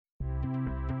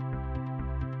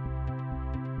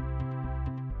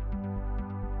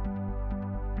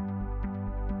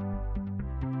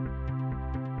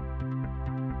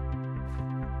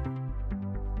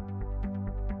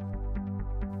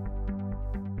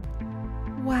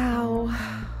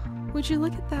Wow. Would you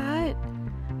look at that?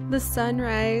 The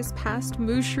sunrise past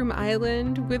Mooshroom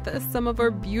Island with some of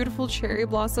our beautiful cherry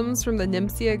blossoms from the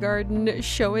Nympsia garden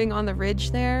showing on the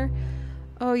ridge there.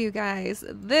 Oh, you guys,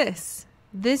 this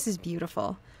is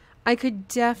beautiful. I could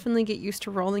definitely get used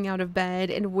to rolling out of bed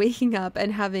and waking up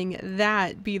and having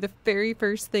that be the very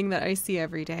first thing that I see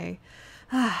every day.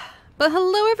 But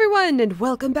hello everyone and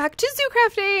welcome back to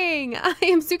ZooCrafting! I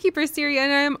am Zookeeper Seri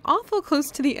and I am awful close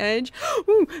to the edge.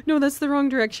 Ooh, no, that's the wrong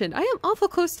direction. I am awful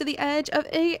close to the edge of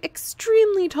an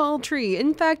extremely tall tree.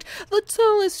 In fact, the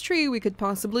tallest tree we could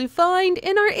possibly find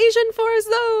in our Asian forest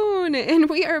zone.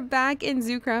 And we are back in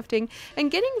ZooCrafting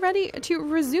and getting ready to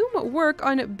resume work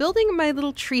on building my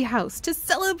little tree house to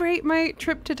celebrate my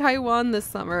trip to Taiwan this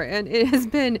summer. And it has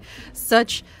been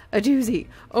such a doozy.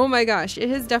 Oh my gosh, it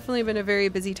has definitely been a very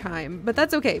busy time, but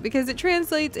that's okay because it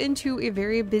translates into a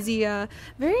very busy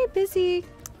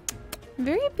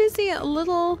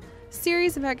little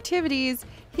series of activities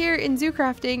here in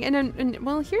ZooCrafting. And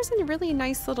well, here's a really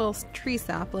nice little tree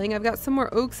sapling. I've got some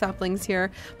more oak saplings here,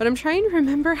 but I'm trying to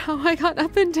remember how I got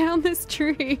up and down this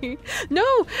tree. No!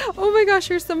 Oh my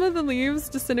gosh, are some of the leaves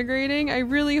disintegrating? I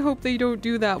really hope they don't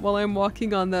do that while I'm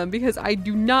walking on them because I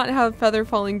do not have feather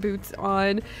falling boots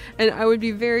on and I would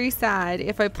be very sad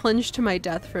if I plunged to my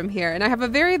death from here. And I have a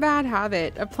very bad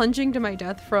habit of plunging to my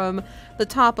death from the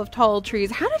top of tall trees.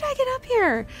 How did I get up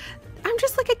here? I'm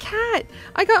just like a cat.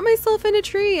 I got myself in a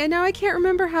tree and now I can't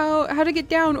remember how to get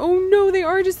down. Oh no, they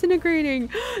are disintegrating.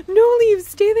 No leaves,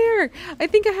 stay there. I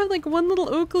think I have like one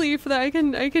little oak leaf that I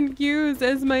can use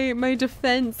as my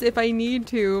defense if I need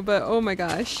to, but oh my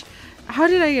gosh. How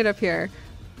did I get up here?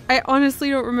 I honestly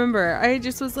don't remember. I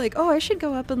just was like, oh, I should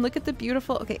go up and look at the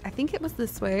beautiful, okay, I think it was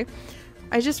this way.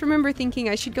 I just remember thinking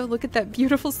I should go look at that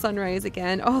beautiful sunrise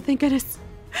again. Oh, thank goodness.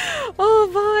 Oh,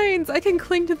 vines! I can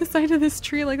cling to the side of this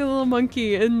tree like a little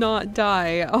monkey and not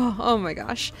die. Oh my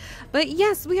gosh. But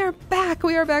yes, we are back.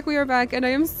 We are back. And I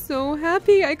am so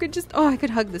happy. I could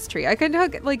hug this tree. I could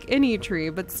hug like any tree,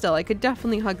 but still, I could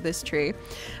definitely hug this tree.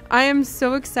 I am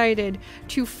so excited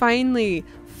to finally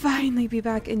be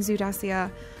back in Zoodesia.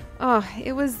 Oh,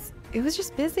 it was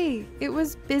just busy. It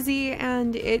was busy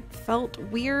and it felt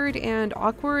weird and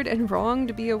awkward and wrong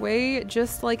to be away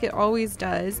just like it always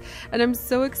does. And I'm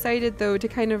so excited though to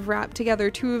kind of wrap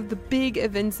together two of the big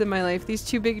events in my life, these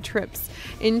two big trips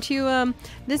into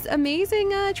this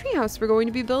amazing treehouse we're going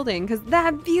to be building because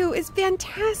that view is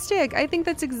fantastic. I think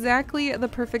that's exactly the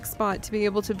perfect spot to be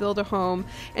able to build a home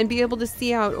and be able to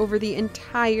see out over the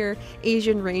entire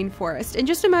Asian rainforest. And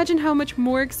just imagine how much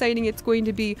more exciting it's going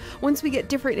to be once we get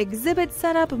different exhibits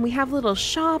set up and we have little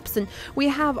shops and we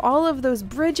have all of those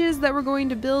bridges that we're going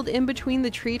to build in between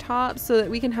the treetops so that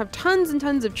we can have tons and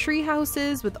tons of tree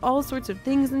houses with all sorts of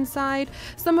things inside.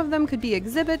 Some of them could be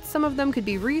exhibits, some of them could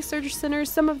be research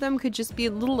centers, some of them could just be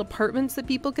little apartments that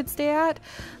people could stay at.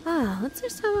 Let's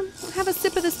just have a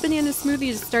sip of this banana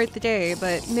smoothie to start the day,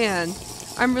 but man,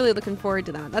 I'm really looking forward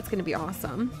to that. That's going to be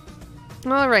awesome.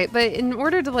 All right, but in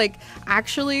order to like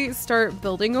actually start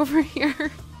building over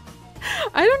here,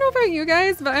 I don't know about you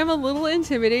guys, but I'm a little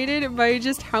intimidated by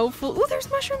just how full. Oh, there's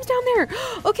mushrooms down there.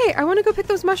 Okay, I want to go pick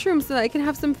those mushrooms so that I can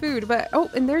have some food. But oh,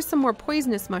 and there's some more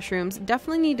poisonous mushrooms.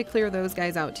 Definitely need to clear those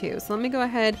guys out too. So let me go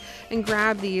ahead and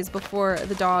grab these before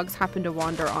the dogs happen to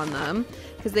wander on them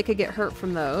because they could get hurt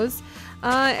from those.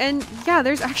 And yeah,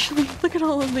 there's actually, look at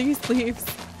all of these leaves.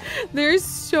 There's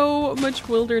so much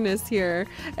wilderness here,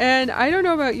 and I don't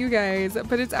know about you guys,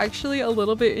 but it's actually a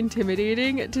little bit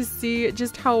intimidating to see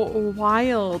just how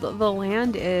wild the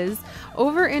land is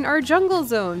over in our jungle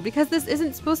zone because this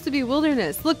isn't supposed to be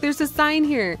wilderness. Look, there's a sign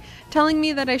here telling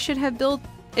me that I should have built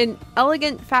an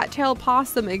elegant fat-tailed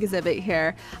possum exhibit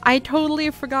here. I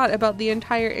totally forgot about the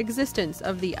entire existence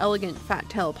of the elegant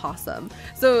fat-tailed possum,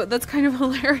 so that's kind of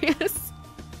hilarious.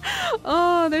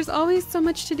 Oh, there's always so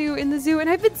much to do in the zoo and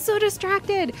I've been so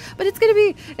distracted, but it's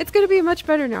gonna be much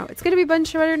better now. It's gonna be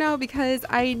much better now because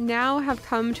I now have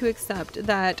come to accept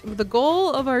that the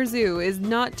goal of our zoo is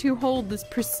not to hold this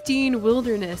pristine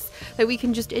wilderness that we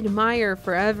can just admire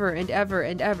forever and ever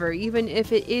and ever, even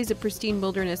if it is a pristine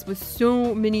wilderness with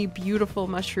so many beautiful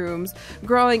mushrooms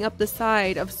growing up the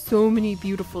side of so many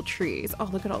beautiful trees. Oh,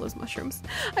 look at all those mushrooms.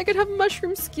 I could have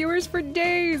mushroom skewers for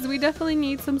days. We definitely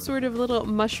need some sort of little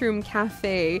mushroom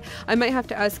cafe. I might have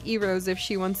to ask E-Rose if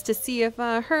she wants to see if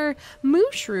her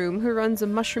Mooshroom, who runs a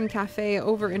mushroom cafe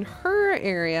over in her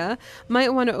area,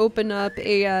 might want to open up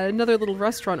another little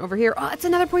restaurant over here. Oh, it's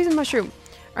another poison mushroom.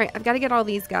 All right, I've got to get all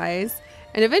these guys.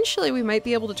 And eventually we might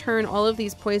be able to turn all of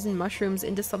these poison mushrooms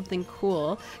into something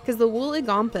cool because the woolly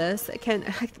gompus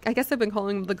can, I guess I've been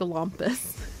calling them the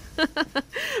galompus.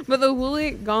 But the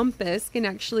woolly gompus can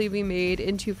actually be made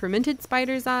into fermented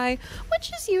spider's eye,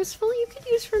 which is useful. You could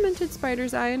use fermented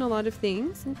spider's eye in a lot of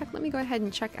things. In fact, let me go ahead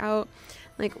and check out,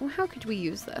 like, well, how could we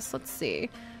use this? Let's see.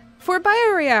 For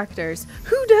bioreactors,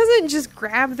 who doesn't just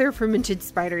grab their fermented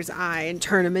spider's eye and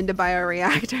turn them into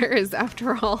bioreactors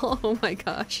after all? Oh my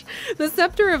gosh. The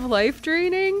scepter of life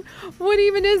draining? What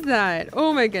even is that?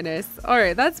 Oh my goodness. All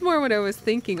right, that's more what I was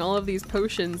thinking, all of these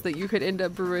potions that you could end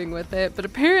up brewing with it. But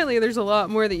apparently there's a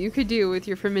lot more that you could do with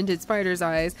your fermented spider's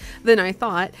eyes than I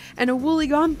thought. And a woolly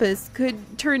gompus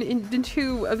could turn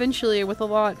into, eventually with a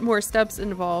lot more steps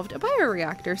involved, a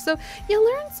bioreactor. So you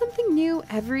learn something new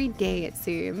every day, it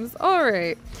seems.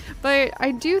 Alright, but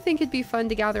I do think it'd be fun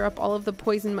to gather up all of the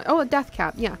poison, a death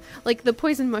cap, yeah, like the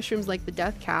poison mushrooms like the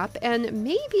death cap, and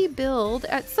maybe build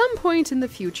at some point in the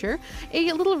future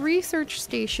a little research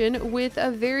station with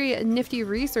a very nifty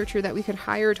researcher that we could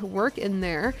hire to work in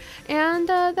there, and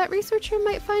that researcher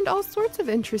might find all sorts of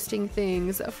interesting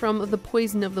things from the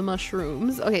poison of the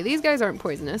mushrooms. Okay, these guys aren't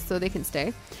poisonous, so they can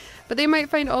stay. But they might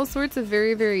find all sorts of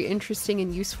very, very interesting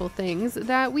and useful things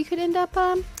that we could end up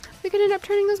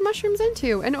turning those mushrooms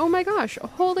into. And oh my gosh,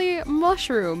 holy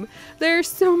mushroom. There's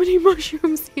so many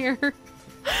mushrooms here.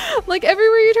 Like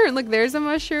everywhere you turn, like there's a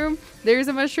mushroom, there's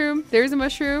a mushroom, there's a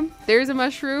mushroom, there's a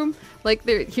mushroom. Like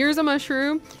here's a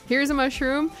mushroom, here's a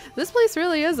mushroom. This place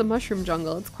really is a mushroom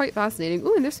jungle. It's quite fascinating.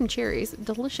 Ooh, and there's some cherries.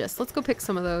 Delicious. Let's go pick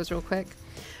some of those real quick.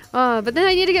 But then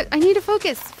I need to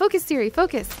focus, Seri,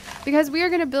 focus, because we are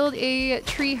going to build a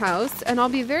tree house, and I'll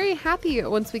be very happy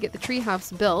once we get the tree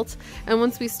house built, and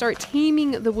once we start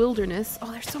taming the wilderness. Oh,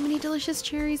 there's so many delicious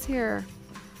cherries here.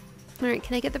 All right,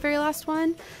 can I get the very last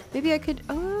one? Maybe I could,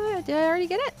 oh, did I already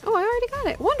get it? Oh, I already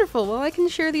got it. Wonderful. Well, I can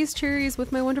share these cherries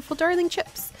with my wonderful darling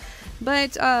Chips.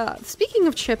 But speaking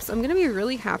of Chips, I'm going to be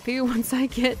really happy once I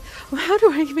get, how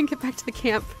do I even get back to the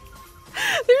camp?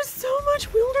 There's so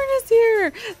much wilderness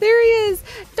here. There he is.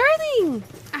 Darling.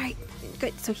 All right,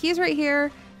 good. So he's right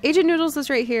here. Agent Noodles is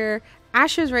right here.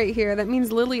 Ash is right here. That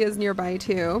means Lily is nearby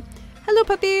too. Hello,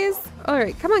 puppies. All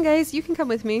right, come on, guys. You can come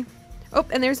with me. Oh,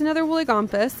 and there's another woolly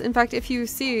gompus. In fact, if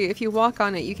you walk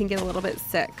on it, you can get a little bit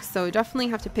sick. So definitely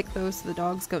have to pick those so the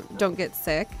dogs don't get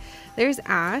sick. There's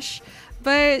Ash.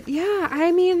 But yeah,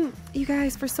 I mean, you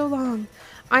guys, for so long,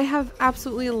 I have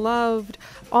absolutely loved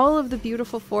all of the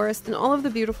beautiful forest and all of the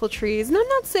beautiful trees. And I'm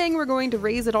not saying we're going to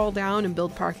raze it all down and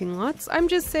build parking lots. I'm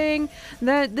just saying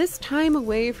that this time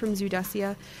away from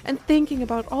Zoodesia and thinking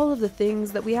about all of the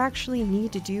things that we actually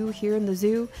need to do here in the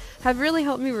zoo have really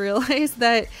helped me realize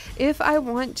that if I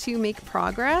want to make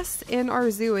progress in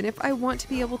our zoo, and if I want to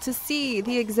be able to see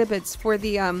the exhibits for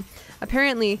the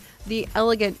apparently the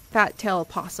elegant fat-tailed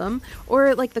possum,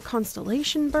 or like the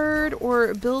constellation bird,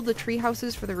 or build the tree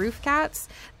houses for the roof cats,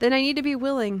 then I need to be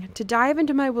willing to dive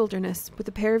into my wilderness with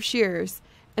a pair of shears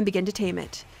and begin to tame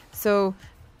it. So,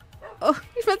 oh,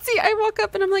 but see, I walk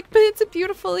up and I'm like, but it's a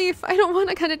beautiful leaf. I don't want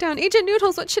to cut it down. Agent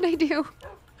Noodles, what should I do?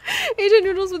 Agent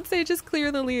Noodles would say just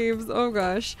clear the leaves. Oh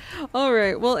gosh. All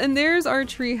right. Well, and there's our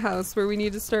tree house where we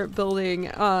need to start building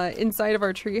inside of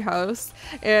our tree house,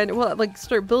 and well, like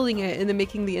start building it and then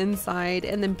making the inside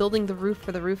and then building the roof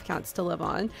for the roof cats to live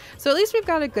on. So at least we've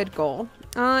got a good goal.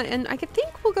 And I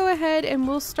think we'll go ahead and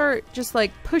we'll start just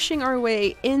like pushing our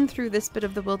way in through this bit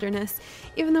of the wilderness,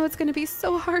 even though it's going to be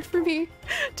so hard for me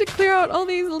to clear out all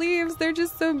these leaves. They're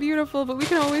just so beautiful, but we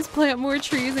can always plant more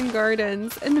trees and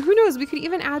gardens. And who knows, we could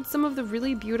even add some of the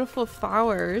really beautiful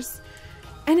flowers.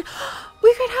 And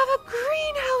we could have a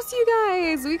greenhouse, you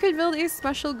guys! We could build a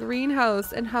special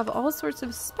greenhouse and have all sorts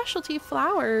of specialty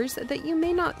flowers that you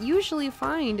may not usually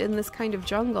find in this kind of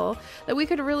jungle that we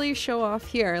could really show off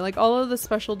here. Like all of the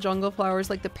special jungle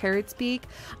flowers like the parrot's beak.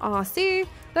 Aw, see?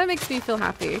 That makes me feel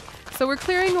happy. So we're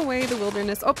clearing away the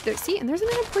wilderness. Oh, there, see? And there's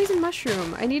another poison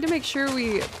mushroom. I need to make sure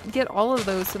we get all of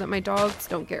those so that my dogs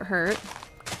don't get hurt.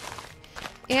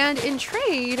 And in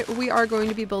trade, we are going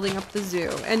to be building up the zoo,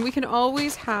 and we can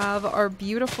always have our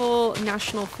beautiful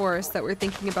national forest that we're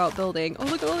thinking about building. Oh,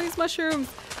 look at all these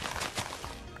mushrooms.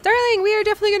 Darling, we are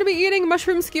definitely going to be eating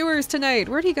mushroom skewers tonight.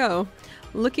 Where'd he go?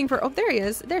 Looking for, oh, there he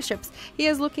is. There's Chips. He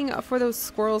is looking for those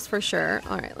squirrels for sure.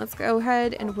 All right, let's go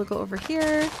ahead and wiggle over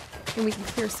here, and we can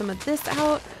clear some of this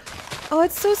out. Oh,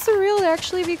 it's so surreal to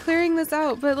actually be clearing this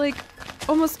out, but like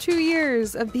almost 2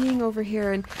 years of being over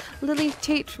here, and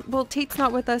Tate, well, Tate's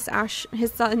not with us. Ash,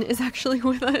 his son, is actually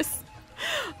with us.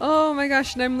 Oh my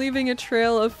gosh, and I'm leaving a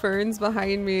trail of ferns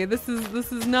behind me. This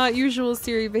is not usual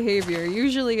Seri behavior.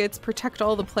 Usually it's protect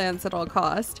all the plants at all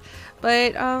cost.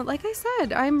 But like I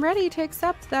said, I'm ready to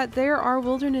accept that there are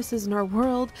wildernesses in our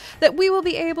world that we will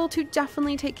be able to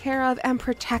definitely take care of and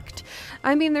protect.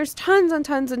 I mean, there's tons and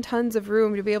tons and tons of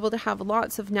room to be able to have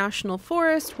lots of national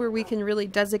forest where we can really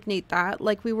designate that,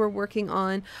 like we were working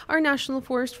on our national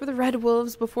forest for the red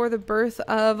wolves before the birth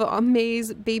of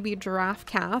May's baby giraffe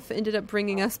calf ended up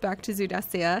bringing us back to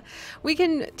Zoodesia. We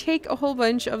can take a whole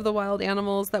bunch of the wild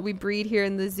animals that we breed here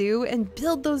in the zoo and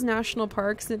build those national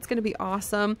parks, and it's going to be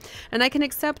awesome. And I can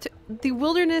accept the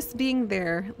wilderness being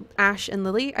there. Ash and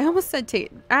Lily. I almost said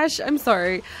Tate. Ash, I'm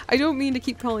sorry. I don't mean to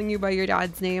keep calling you by your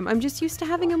dad's name. I'm just used to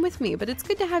having him with me, but it's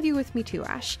good to have you with me too,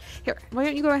 Ash. Here, why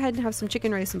don't you go ahead and have some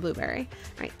chicken rice and blueberry?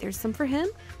 All right, there's some for him.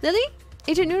 Lily?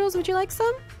 Agent Noodles, would you like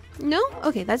some? No?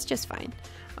 Okay, that's just fine.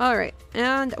 All right,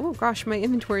 and oh gosh, my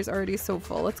inventory is already so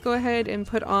full. Let's go ahead and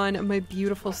put on my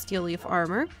beautiful steel leaf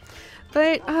armor.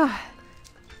 But,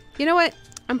 you know what?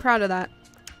 I'm proud of that.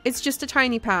 It's just a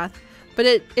tiny path, but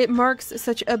it marks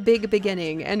such a big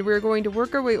beginning, and we're going to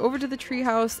work our way over to the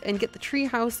treehouse and get the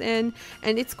treehouse in,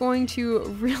 and it's going to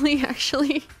really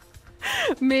actually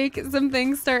make some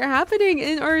things start happening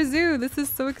in our zoo. This is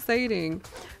so exciting.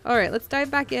 All right, let's dive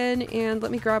back in, and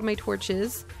let me grab my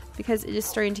torches because it is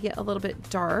starting to get a little bit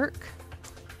dark.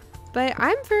 But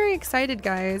I'm very excited,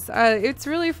 guys. It's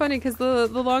really funny because the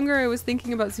longer I was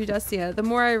thinking about Zoodesia, the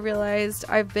more I realized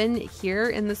I've been here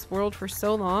in this world for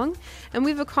so long, and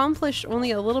we've accomplished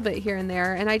only a little bit here and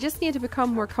there, and I just need to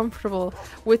become more comfortable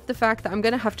with the fact that I'm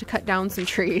gonna have to cut down some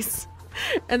trees.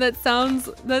 And that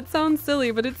sounds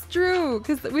silly, but it's true,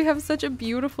 because we have such a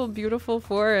beautiful, beautiful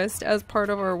forest as part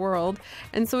of our world,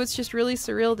 and so it's just really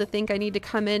surreal to think I need to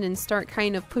come in and start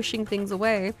kind of pushing things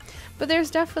away. But there's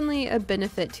definitely a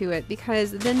benefit to it,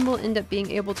 because then we'll end up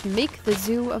being able to make the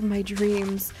zoo of my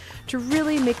dreams, to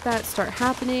really make that start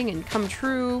happening and come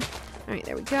true. Alright,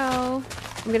 there we go.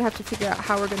 I'm gonna have to figure out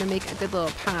how we're gonna make a good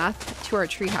little path to our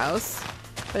treehouse,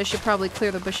 but I should probably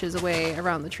clear the bushes away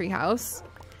around the treehouse.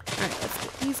 Alright, let's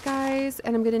get these guys,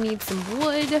 and I'm gonna need some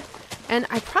wood, and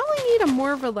I probably need a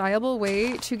more reliable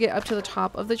way to get up to the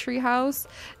top of the treehouse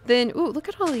than, ooh, look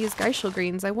at all these Geishel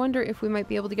greens. I wonder if we might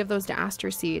be able to give those to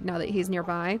Aster Seed now that he's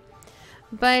nearby.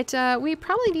 But we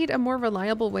probably need a more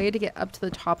reliable way to get up to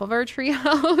the top of our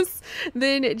treehouse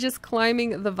than just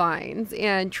climbing the vines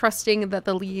and trusting that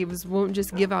the leaves won't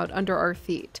just give out under our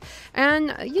feet.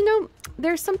 And, you know,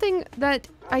 there's something that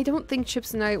I don't think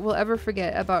Chips and I will ever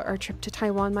forget about our trip to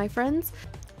Taiwan, my friends.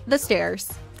 The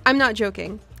stairs. I'm not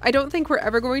joking. I don't think we're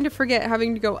ever going to forget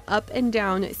having to go up and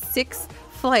down 6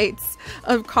 flights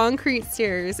of concrete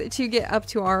stairs to get up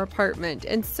to our apartment.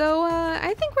 And so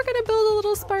I think we're gonna build a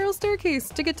little spiral staircase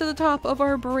to get to the top of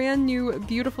our brand new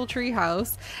beautiful tree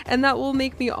house, and that will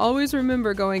make me always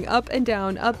remember going up and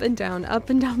down, up and down,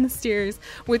 up and down the stairs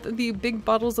with the big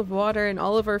bottles of water and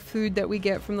all of our food that we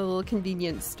get from the little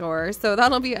convenience store. So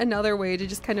that'll be another way to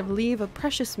just kind of leave a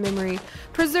precious memory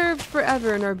preserved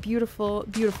forever in our beautiful,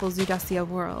 beautiful Zoodesia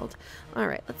world. All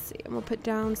right, let's see. And we'll put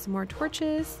down some more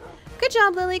torches. Good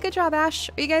job, Lily. Good job, Ash.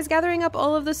 Are you guys gathering up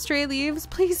all of the stray leaves?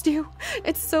 Please do.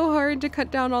 It's so hard to cut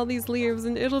down all these leaves,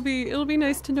 and it'll be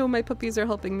nice to know my puppies are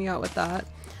helping me out with that.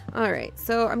 All right,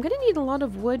 so I'm gonna need a lot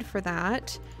of wood for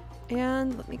that.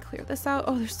 And let me clear this out.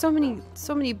 Oh, there's so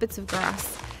many bits of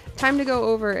grass. Time to go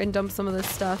over and dump some of this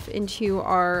stuff into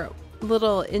our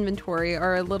little inventory,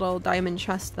 our little diamond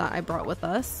chest that I brought with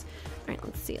us. All right,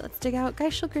 let's see. Let's dig out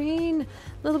Geishel green. A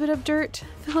little bit of dirt.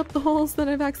 Fill up the holes that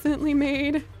I've accidentally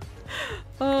made.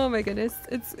 Oh my goodness.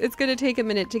 It's gonna take a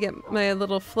minute to get my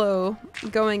little flow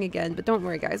going again, but don't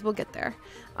worry, guys. We'll get there.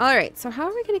 All right. So how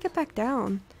are we gonna get back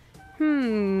down?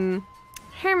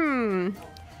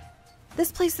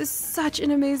 This place is such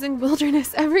an amazing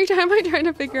wilderness. Every time I try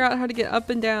to figure out how to get up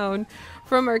and down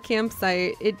from our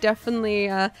campsite, it definitely,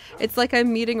 it's like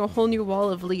I'm meeting a whole new wall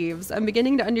of leaves. I'm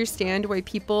beginning to understand why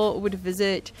people would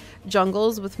visit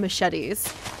jungles with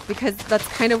machetes, because that's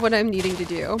kind of what I'm needing to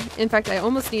do. In fact, I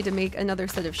almost need to make another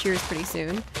set of shears pretty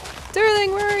soon.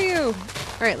 Darling, where are you?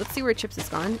 All right, let's see where Chips is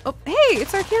gone. Oh, hey,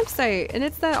 it's our campsite, and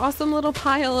it's that awesome little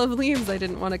pile of leaves I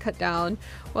didn't want to cut down.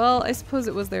 Well, I suppose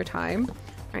it was their time.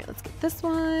 All right, let's get this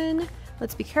one.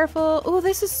 Let's be careful. Oh,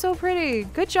 this is so pretty.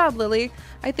 Good job, Lily.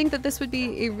 I think that this would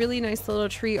be a really nice little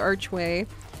tree archway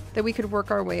that we could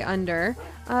work our way under.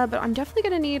 But I'm definitely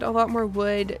going to need a lot more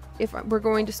wood if we're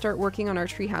going to start working on our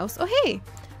tree house. Oh, hey.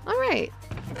 All right.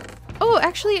 Oh,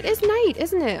 actually, it is night,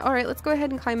 isn't it? All right, let's go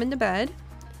ahead and climb into bed.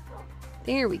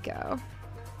 There we go.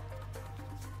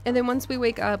 And then once we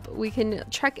wake up, we can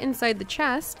check inside the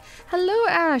chest. Hello,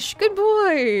 Ash. Good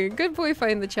boy. Good boy,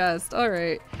 find the chest. All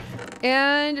right.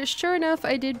 And sure enough,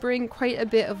 I did bring quite a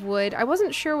bit of wood. I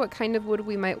wasn't sure what kind of wood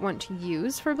we might want to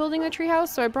use for building a treehouse,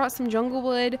 so I brought some jungle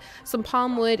wood, some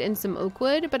palm wood, and some oak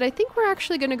wood. But I think we're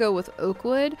actually going to go with oak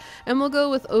wood, and we'll go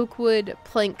with oak wood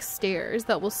plank stairs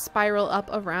that will spiral up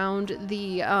around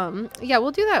the, yeah,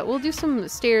 we'll do that. We'll do some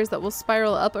stairs that will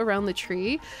spiral up around the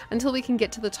tree until we can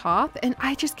get to the top. And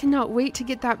I just cannot wait to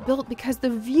get that built because the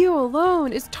view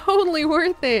alone is totally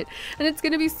worth it. And it's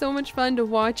going to be so much fun to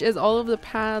watch as all of the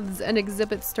paths and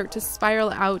exhibits start to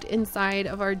spiral out inside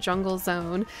of our jungle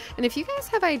zone. And if you guys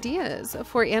have ideas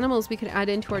for animals we could add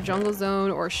into our jungle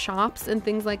zone or shops and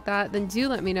things like that, then do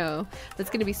let me know. That's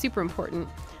going to be super important.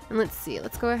 And let's see,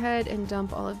 let's go ahead and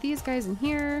dump all of these guys in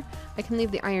here. I can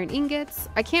leave the iron ingots.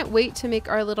 I can't wait to make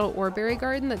our little oreberry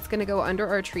garden that's going to go under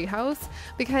our treehouse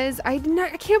because I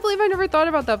can't believe I never thought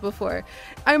about that before.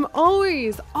 I'm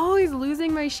always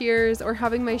losing my shears or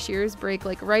having my shears break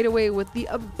like right away with the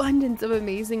abundance of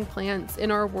amazing plants in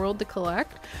our world to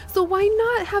collect. So why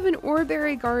not have an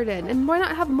oreberry garden, and why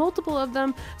not have multiple of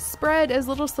them spread as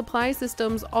little supply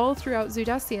systems all throughout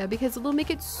Zoodesia, because it'll make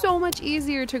it so much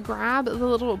easier to grab the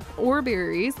little ore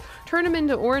berries, turn them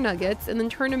into ore nuggets, and then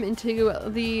turn them into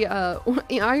the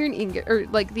iron ingot, or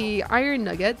like the iron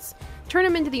nuggets, turn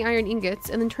them into the iron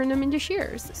ingots, and then turn them into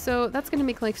shears. So that's going to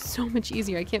make life so much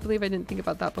easier. I can't believe I didn't think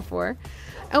about that before.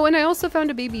 Oh, and I also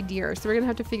found a baby deer, so we're going to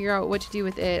have to figure out what to do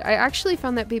with it. I actually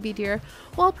found that baby deer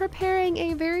while preparing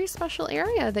a very special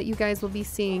area that you guys will be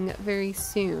seeing very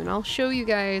soon. I'll show you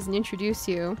guys and introduce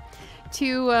you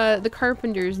to the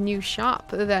carpenter's new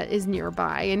shop that is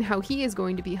nearby and how he is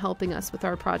going to be helping us with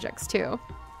our projects too.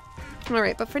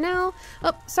 Alright, but for now,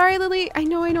 oh, sorry Lily, I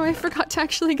know, I forgot to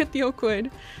actually get the oak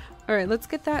wood. Alright, let's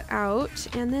get that out,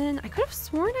 and then I could have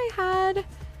sworn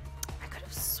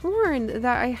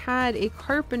that I had a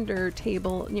carpenter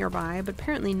table nearby, but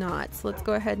apparently not, so let's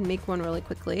go ahead and make one really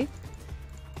quickly.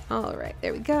 Alright,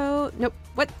 there we go. Nope,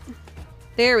 what?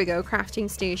 There we go, crafting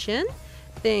station.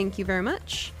 Thank you very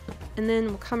much. And then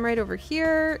we'll come right over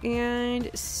here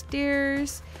and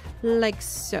stairs like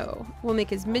so. We'll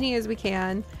make as many as we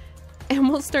can and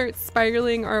we'll start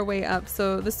spiraling our way up.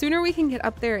 So the sooner we can get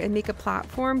up there and make a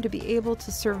platform to be able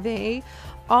to survey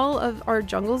all of our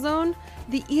jungle zone,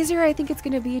 the easier I think it's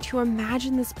going to be to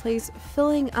imagine this place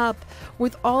filling up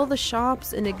with all the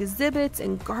shops and exhibits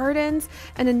and gardens.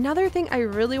 And another thing I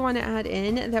really want to add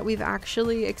in that we've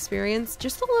actually experienced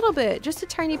just a little bit, just a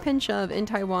tiny pinch of in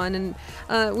Taiwan,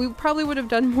 and we probably would have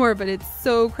done more, but it's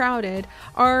so crowded,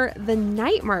 are the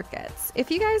night markets.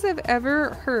 If you guys have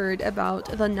ever heard about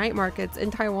the night markets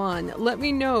in Taiwan, let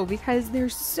me know, because they're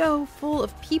so full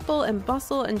of people and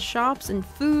bustle and shops and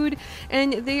food,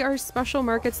 and they are special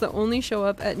markets that only show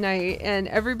up at night, and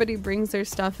everybody brings their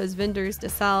stuff as vendors to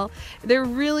sell. They're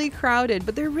really crowded,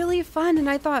 but they're really fun, and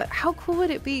I thought, how cool would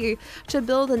it be to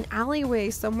build an alleyway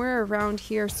somewhere around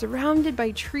here surrounded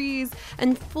by trees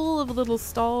and full of little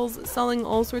stalls selling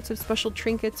all sorts of special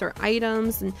trinkets or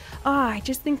items. And I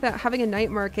just think that having a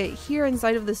night market here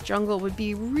inside of this jungle would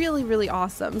be really, really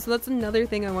awesome. So that's another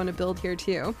thing I want to build here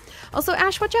too. Also,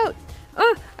 Ash, watch out!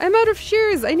 I'm out of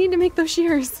shears! I need to make those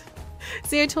shears.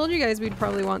 See, I told you guys we'd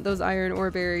probably want those iron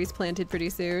ore berries planted pretty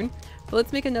soon. But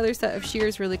let's make another set of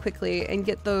shears really quickly and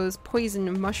get those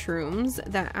poison mushrooms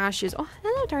that Ash is... Oh,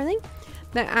 hello, darling.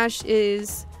 That Ash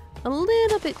is a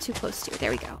little bit too close to. There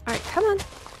we go. All right, come on.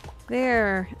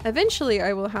 There. Eventually,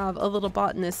 I will have a little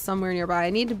botanist somewhere nearby.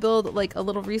 I need to build like a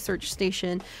little research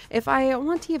station if I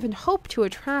want to even hope to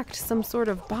attract some sort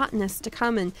of botanist to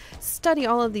come and study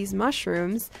all of these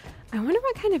mushrooms. I wonder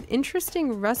what kind of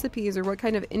interesting recipes or what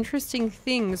kind of interesting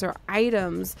things or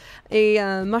items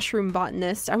a mushroom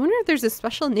botanist. I wonder if there's a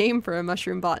special name for a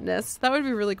mushroom botanist. That would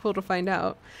be really cool to find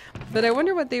out. But I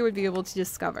wonder what they would be able to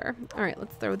discover. All right,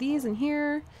 let's throw these in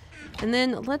here. And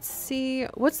then let's see,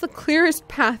 what's the clearest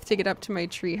path to get up to my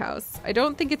treehouse? I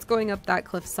don't think it's going up that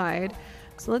cliffside.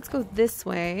 So let's go this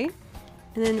way.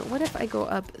 And then what if I go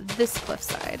up this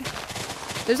cliffside?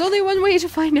 There's only one way to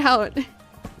find out.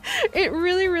 It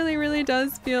really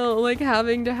does feel like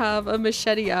having to have a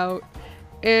machete out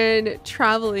and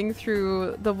traveling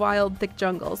through the wild, thick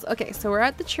jungles. Okay, so we're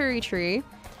at the cherry tree. And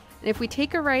if we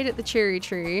take a right at the cherry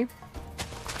tree,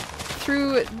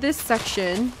 through this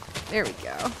section, there we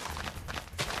go,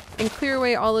 and clear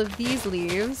away all of these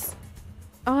leaves.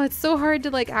 Oh, it's so hard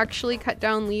to like actually cut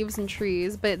down leaves and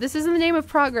trees, but this is in the name of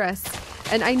progress.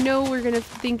 And I know we're gonna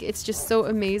think it's just so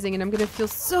amazing, and I'm gonna feel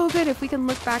so good if we can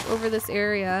look back over this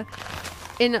area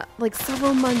in like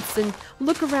several months and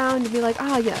look around and be like,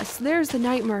 ah yes, there's the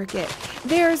night market,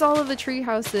 There's all of the tree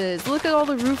houses. Look at all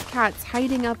the roof cats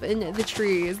hiding up in the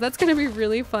trees. That's gonna be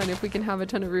really fun if we can have a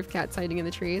ton of roof cats hiding in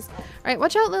the trees. All right,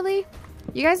 watch out, Lily.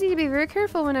 You guys need to be very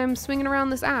careful when I'm swinging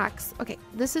around this axe. Okay,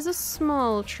 this is a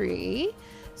small tree,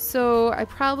 so I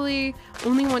probably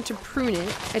only want to prune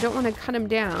it. I don't want to cut them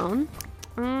down.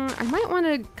 I might want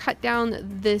to cut down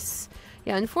this.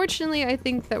 Yeah, unfortunately, I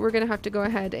think that we're gonna have to go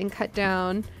ahead and cut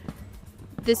down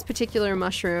this particular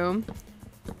mushroom.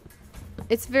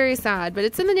 It's very sad, but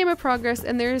it's in the name of progress,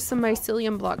 and there's some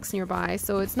mycelium blocks nearby,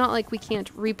 so it's not like we can't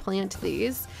replant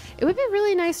these. It would be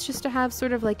really nice just to have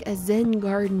sort of like a Zen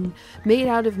garden made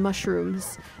out of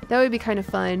mushrooms. That would be kind of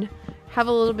fun. Have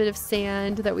a little bit of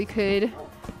sand that we could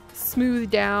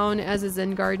smooth down as a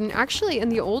Zen garden. Actually, in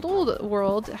the old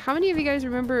world, how many of you guys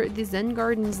remember the Zen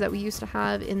gardens that we used to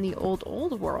have in the old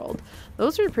world?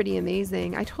 Those were pretty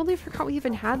amazing. I totally forgot we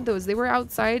even had those. They were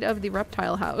outside of the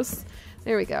reptile house.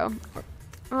 There we go.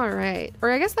 All right,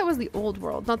 or I guess that was the old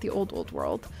world, not the old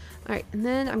world. All right, and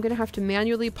then I'm gonna have to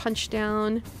manually punch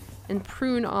down and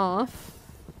prune off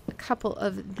a couple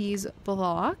of these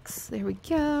blocks. There we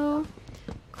go.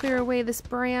 Clear away this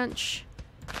branch.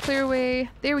 Clear away.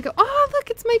 There we go. Oh, look,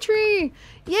 it's my tree.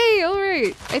 Yay, all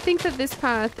right. I think that this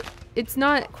path, it's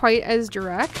not quite as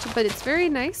direct, but it's very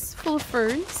nice, full of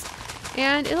ferns,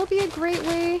 and it'll be a great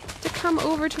way to come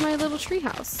over to my little tree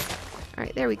house. All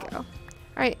right, there we go.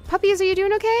 All right, puppies, are you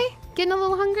doing okay? Getting a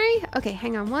little hungry? Okay,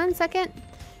 hang on one second.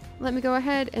 Let me go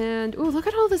ahead and, ooh, look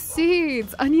at all the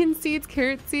seeds. Onion seeds,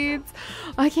 carrot seeds.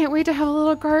 I can't wait to have a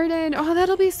little garden. Oh,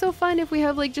 that'll be so fun if we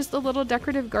have like just a little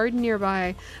decorative garden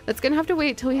nearby. That's gonna have to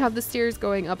wait till we have the stairs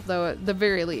going up though, at the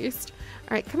very least.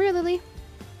 All right, come here, Lily.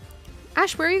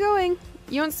 Ash, where are you going?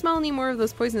 You don't smell any more of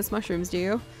those poisonous mushrooms, do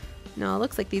you? No, it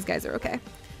looks like these guys are okay.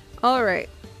 All right,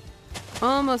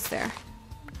 almost there.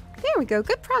 There we go,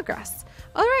 good progress.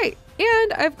 All right,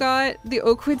 and I've got the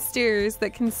oak wood stairs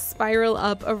that can spiral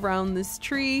up around this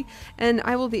tree, and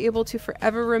I will be able to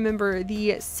forever remember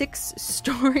the 6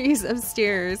 stories of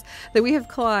stairs that we have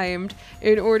climbed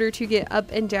in order to get up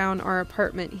and down our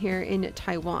apartment here in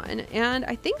Taiwan. And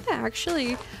I think that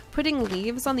actually putting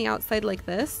leaves on the outside like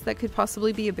this, that could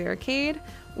possibly be a barricade,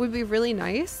 would be really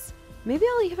nice. Maybe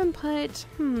I'll even put,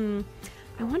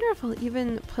 I wonder if I'll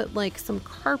even put like some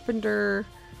carpenter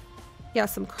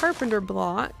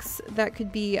blocks. That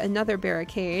could be another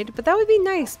barricade, but that would be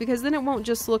nice because then it won't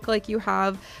just look like you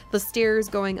have the stairs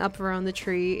going up around the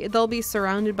tree. They'll be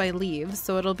surrounded by leaves,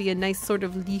 so it'll be a nice sort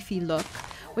of leafy look,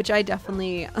 which I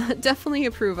definitely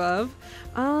approve of.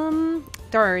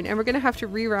 Darn, and we're gonna have to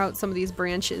reroute some of these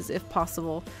branches if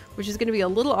possible, which is gonna be a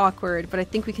little awkward, but I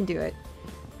think we can do it.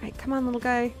 All right, come on, little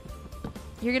guy.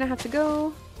 You're gonna have to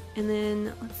go, and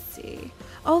then let's see.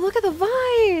 Oh, look at the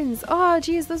vines! Oh,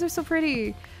 geez, those are so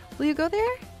pretty. Will you go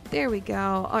there? There we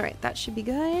go. All right, that should be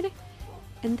good.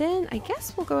 And then I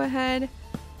guess we'll go ahead,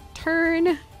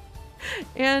 turn,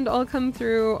 and I'll come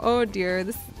through. Oh dear,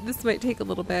 this might take a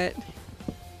little bit.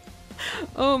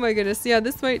 Oh my goodness, yeah,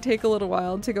 this might take a little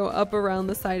while to go up around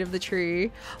the side of the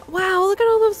tree. Wow, look at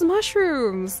all those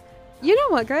mushrooms! You know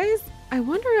what, guys? I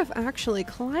wonder if actually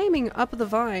climbing up the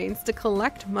vines to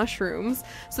collect mushrooms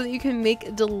so that you can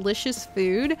make delicious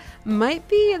food might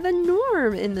be the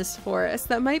norm in this forest.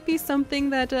 That might be something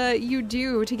that you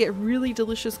do to get really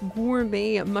delicious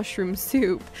gourmet mushroom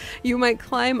soup. You might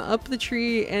climb up the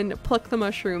tree and pluck the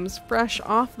mushrooms fresh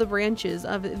off the branches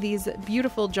of these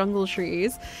beautiful jungle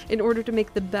trees in order to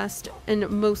make the best and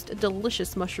most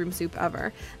delicious mushroom soup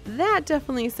ever. That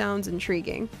definitely sounds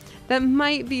intriguing. That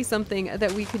might be something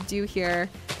that we could do here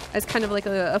as kind of like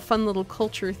a fun little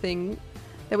culture thing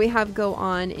that we have go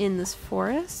on in this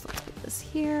forest. Let's put this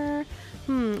here.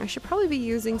 I should probably be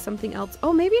using something else.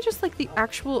 Oh, maybe just like the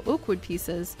actual oak wood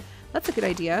pieces. That's a good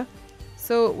idea.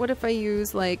 So what if I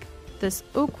use like this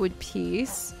oak wood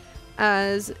piece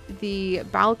as the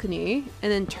balcony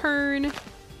and then turn,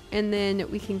 and then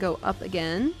we can go up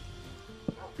again.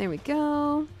 There we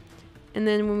go. And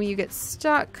then when you get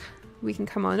stuck, we can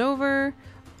come on over.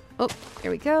 Oh, there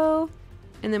we go.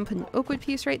 And then put an oak wood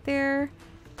piece right there.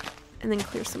 And then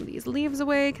clear some of these leaves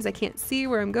away because I can't see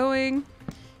where I'm going.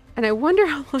 And I wonder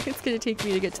how long it's going to take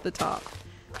me to get to the top.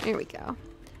 There we go.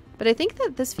 But I think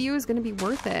that this view is going to be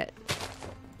worth it.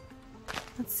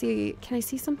 Let's see. Can I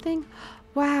see something?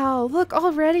 Wow, look,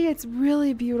 already it's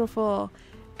really beautiful.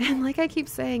 And like I keep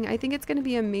saying, I think it's going to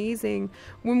be amazing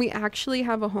when we actually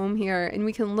have a home here and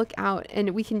we can look out and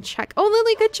we can check. Oh,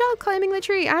 Lily, good job climbing the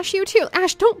tree. Ash, you too.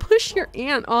 Ash, don't push your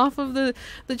aunt off of the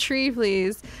tree,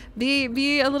 please.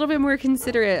 Be a little bit more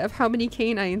considerate of how many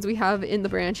canines we have in the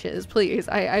branches, please.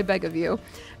 I beg of you.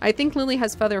 I think Lily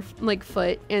has feather like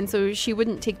foot, and so she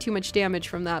wouldn't take too much damage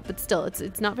from that, but still,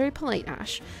 it's not very polite,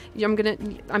 Ash. I'm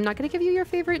not gonna give you your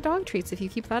favorite dog treats if you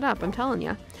keep that up, I'm telling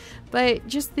you. But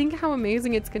just think how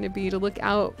amazing it's gonna be to look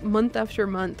out month after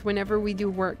month whenever we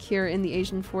do work here in the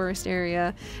Asian forest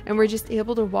area, and we're just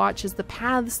able to watch as the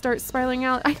paths start spiraling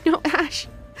out. I know, Ash.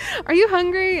 Are you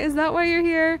hungry? Is that why you're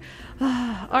here?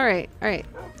 All right.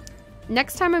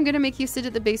 Next time I'm going to make you sit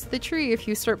at the base of the tree if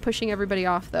you start pushing everybody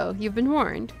off, though. You've been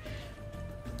warned.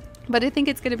 But I think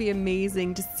it's going to be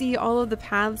amazing to see all of the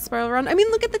paths spiral around. I mean,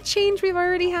 look at the change we've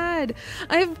already had.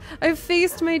 I've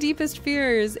faced my deepest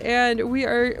fears, and we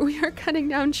are cutting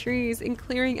down trees and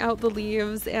clearing out the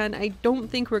leaves, and I don't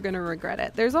think we're going to regret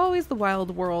it. There's always the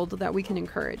wild world that we can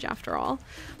encourage after all.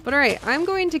 But all right, I'm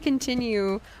going to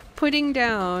continue putting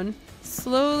down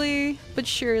slowly but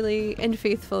surely and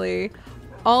faithfully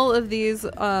all of these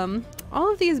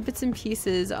bits and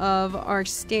pieces of our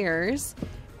stairs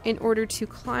in order to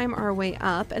climb our way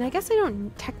up. And I guess I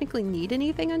don't technically need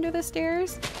anything under the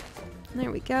stairs.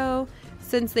 There we go,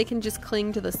 since they can just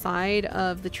cling to the side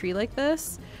of the tree like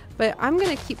this. But I'm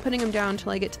gonna keep putting them down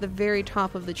until I get to the very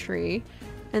top of the tree,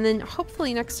 and then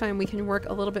hopefully next time we can work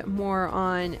a little bit more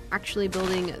on actually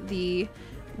building the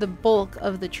bulk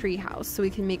of the treehouse so we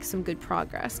can make some good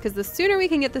progress, because the sooner we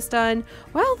can get this done.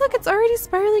 Wow, look, it's already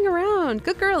spiraling around.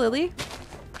 Good girl, Lily.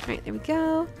 All right, there we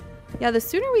go. Yeah, the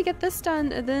sooner we get this done,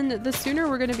 then the sooner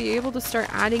we're going to be able to start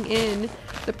adding in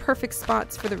the perfect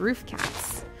spots for the roof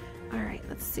cats. All right,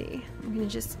 let's see. I'm going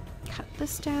to just cut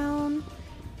this down.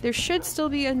 There should still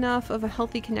be enough of a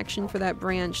healthy connection for that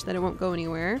branch that it won't go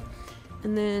anywhere.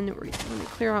 And then we're going to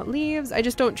clear out leaves. I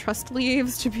just don't trust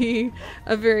leaves to be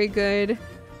a very good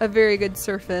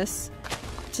surface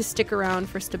to stick around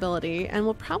for stability. And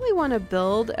we'll probably want to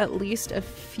build at least a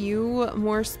few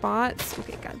more spots.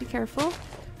 Okay, gotta be careful.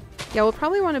 Yeah, we'll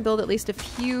probably want to build at least a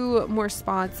few more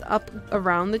spots up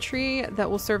around the tree that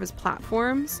will serve as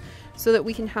platforms so that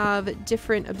we can have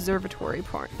different observatory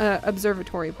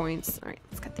points. All right,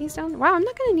 let's cut these down. Wow, I'm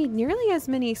not going to need nearly as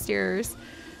many stairs.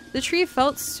 The tree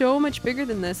felt so much bigger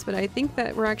than this, but I think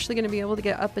that we're actually going to be able to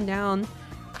get up and down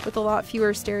with a lot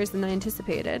fewer stairs than I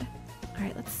anticipated. All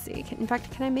right, let's see. In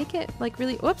fact, can I make it like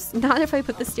really, whoops, not if I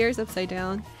put the stairs upside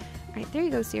down. All right, there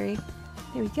you go, Seri.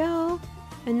 There we go.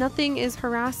 And nothing is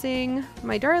harassing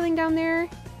my darling down there,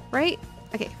 right?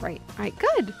 Okay, right. All right,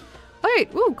 good. All right,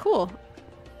 ooh, cool.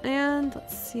 And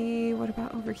let's see, what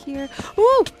about over here?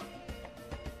 Ooh,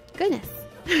 goodness.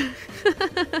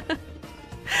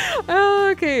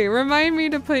 Okay, remind me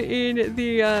to put in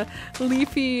the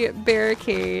leafy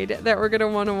barricade that we're gonna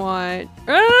want.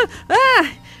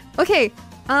 Okay,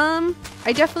 I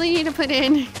definitely need to put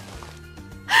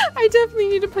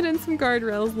in some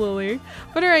guardrails, Lily.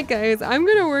 But alright guys, I'm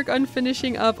gonna work on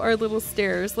finishing up our little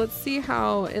stairs. Let's see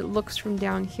how it looks from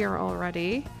down here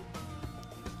already.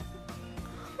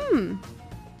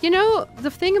 You know,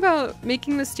 the thing about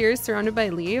making the stairs surrounded by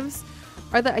leaves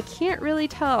are that I can't really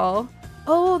tell.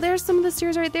 Oh, there's some of the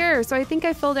stairs right there. So I think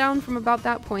I fell down from about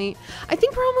that point. I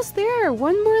think we're almost there.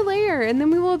 One more layer and then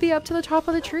we will be up to the top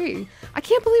of the tree. I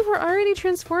can't believe we're already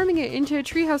transforming it into a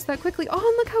treehouse that quickly. Oh,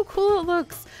 and look how cool it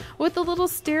looks with the little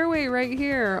stairway right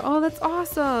here. Oh, that's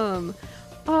awesome.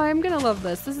 Oh, I'm gonna love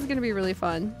this. This is gonna be really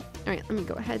fun. All right, let me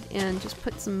go ahead and just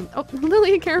put some, oh,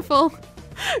 Lily, careful.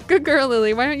 Good girl,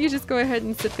 Lily. Why don't you just go ahead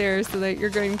and sit there so that you're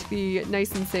going to be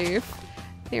nice and safe.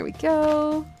 There we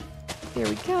go. There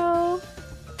we go.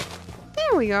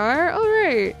 There we are. All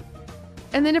right.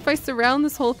 And then if I surround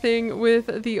this whole thing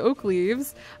with the oak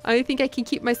leaves, I think I can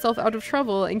keep myself out of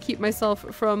trouble and keep myself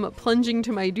from plunging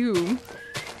to my doom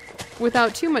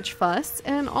without too much fuss,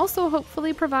 and also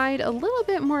hopefully provide a little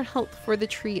bit more help for the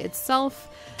tree itself.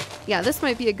 Yeah, this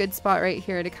might be a good spot right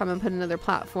here to come and put another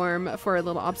platform for a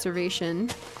little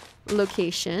observation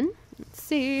location. Let's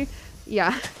see.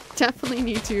 Yeah, definitely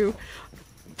need to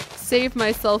save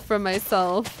myself from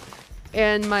myself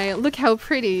and my look how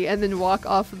pretty and then walk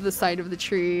off of the side of the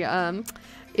tree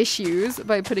issues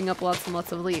by putting up lots and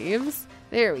lots of leaves.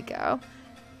 There we go.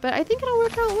 But I think it'll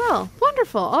work out well.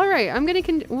 Wonderful. All right, I'm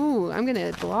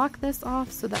gonna block this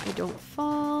off so that I don't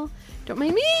fall. Don't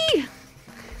mind me.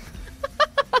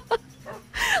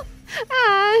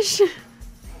 Ash.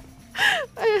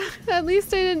 At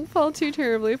least I didn't fall too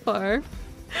terribly far.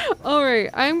 Alright,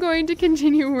 I'm going to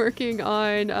continue working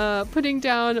on putting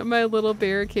down my little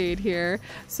barricade here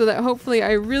so that hopefully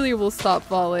I really will stop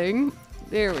falling.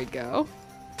 There we go.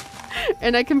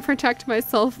 And I can protect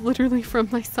myself literally from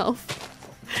myself.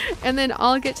 And then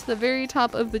I'll get to the very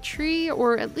top of the tree,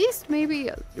 or at least maybe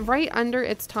right under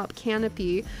its top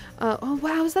canopy. Oh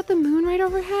wow, is that the moon right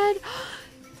overhead?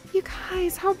 You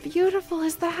guys, how beautiful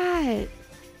is that?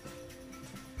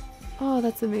 Oh,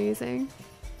 that's amazing.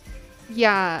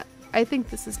 Yeah, I think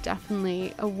this is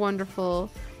definitely a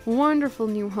wonderful, wonderful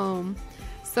new home.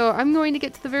 So I'm going to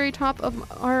get to the very top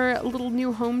of our little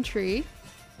new home tree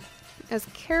as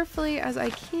carefully as I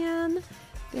can.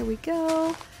 There we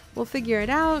go. We'll figure it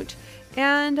out,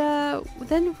 and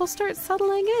then we'll start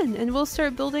settling in, and we'll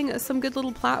start building some good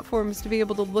little platforms to be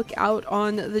able to look out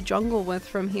on the jungle with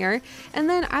from here. And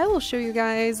then I will show you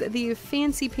guys the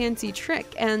fancy pantsy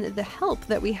trick and the help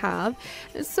that we have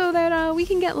so that we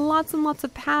can get lots and lots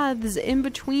of paths in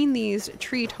between these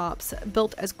treetops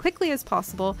built as quickly as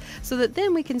possible, so that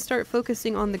then we can start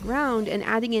focusing on the ground and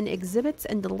adding in exhibits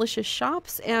and delicious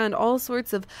shops and all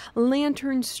sorts of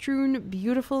lantern strewn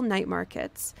beautiful night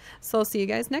markets. So I'll see you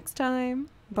guys next time.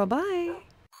 Bye bye.